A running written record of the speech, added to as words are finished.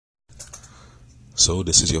So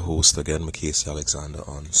this is your host again, Macasey Alexander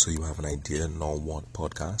on So You Have an Idea Now What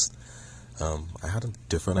podcast. I had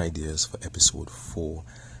different ideas for episode 4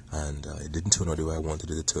 and it didn't turn out the way I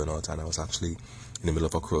wanted it to turn out, and I was actually in the middle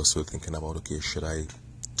of a crossroad thinking about, okay, should I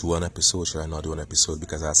do an episode, should I not do an episode,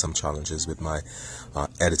 because I had some challenges with my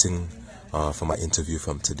editing for my interview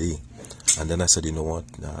from today. And then I said, you know what,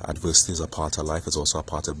 adversity is a part of life, it's also a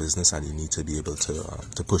part of business, and you need to be able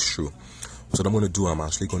to push through. So what I'm going to do, I'm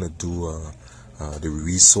actually going to do the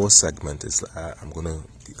resource segment is I'm going to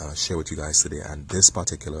share with you guys today, and this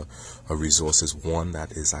particular resource is one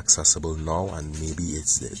that is accessible now, and maybe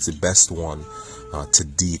it's the best one to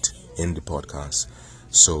date in the podcast.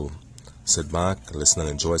 So sit back, listen and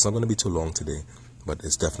enjoy. It's not going to be too long today, but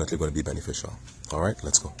it's definitely going to be beneficial. All right,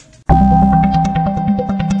 let's go.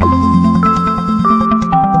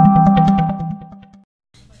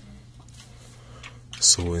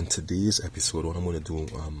 So in today's episode, what I'm going to do,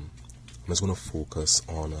 I'm just going to focus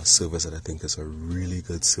on a service that I think is a really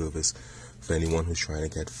good service for anyone who's trying to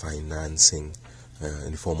get financing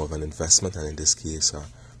in the form of an investment, and in this case,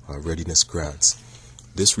 readiness grants.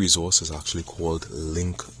 This resource is actually called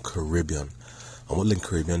Link Caribbean. And what Link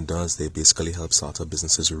Caribbean does, they basically help startup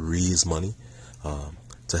businesses raise money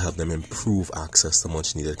to help them improve access to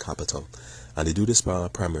much needed capital. And they do this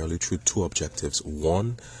primarily through two objectives.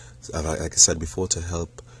 One, like I said before, to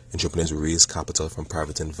help entrepreneurs raise capital from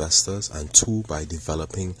private investors, and two, by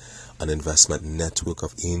developing an investment network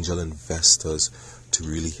of angel investors to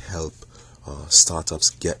really help startups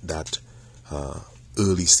get that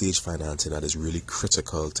early stage financing that is really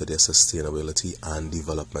critical to their sustainability and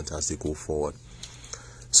development as they go forward.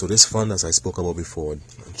 So this fund, as I spoke about before,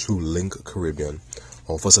 through Link Caribbean,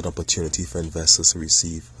 offers an opportunity for investors to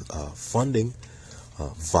receive funding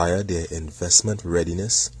via their investment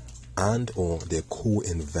readiness and or their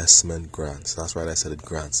co-investment grants. That's right, I said it,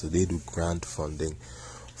 grants. So they do grant funding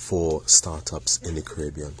for startups in the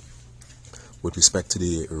Caribbean. With respect to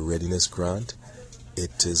the readiness grant,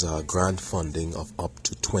 it is a grant funding of up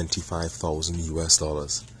to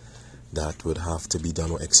 $25,000 that would have to be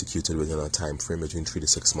done or executed within a time frame between 3 to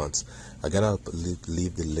 6 months. Again, I'll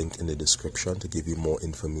leave the link in the description to give you more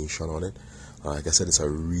information on it. Like I said, it's a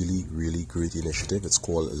really, really great initiative. It's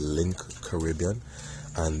called Link Caribbean.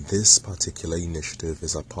 And this particular initiative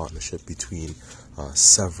is a partnership between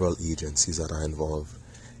several agencies that are involved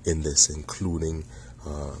in this, including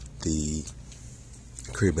the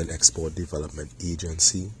Caribbean Export Development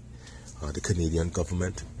Agency, the Canadian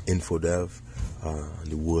government, Infodev,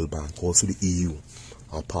 and the World Bank. Also the EU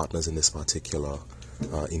are partners in this particular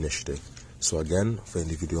initiative. So again, for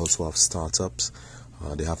individuals who have startups,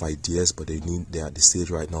 they have ideas, but they're at the stage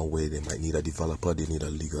right now where they might need a developer, they need a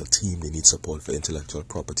legal team, they need support for intellectual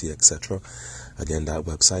property, etc. Again, that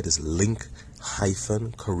website is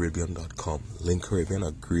link-caribbean.com. Link Caribbean,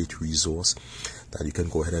 a great resource that you can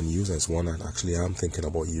go ahead and use, and it's one that actually I'm thinking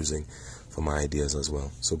about using for my ideas as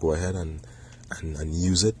well. So go ahead and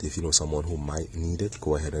use it. If you know someone who might need it,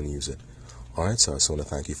 go ahead and use it. Alright, so I just want to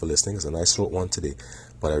thank you for listening. It's a nice short one today,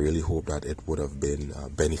 but I really hope that it would have been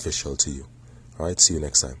beneficial to you. Alright, see you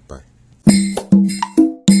next time. Bye.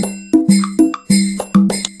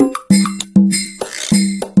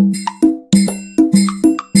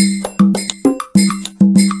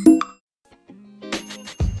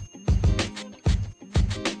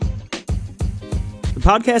 The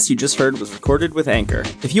podcast you just heard was recorded with Anchor.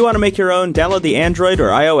 If you want to make your own, download the Android or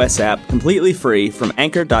iOS app completely free from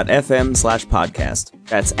anchor.fm/podcast.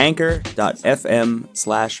 That's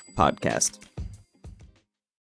anchor.fm/podcast.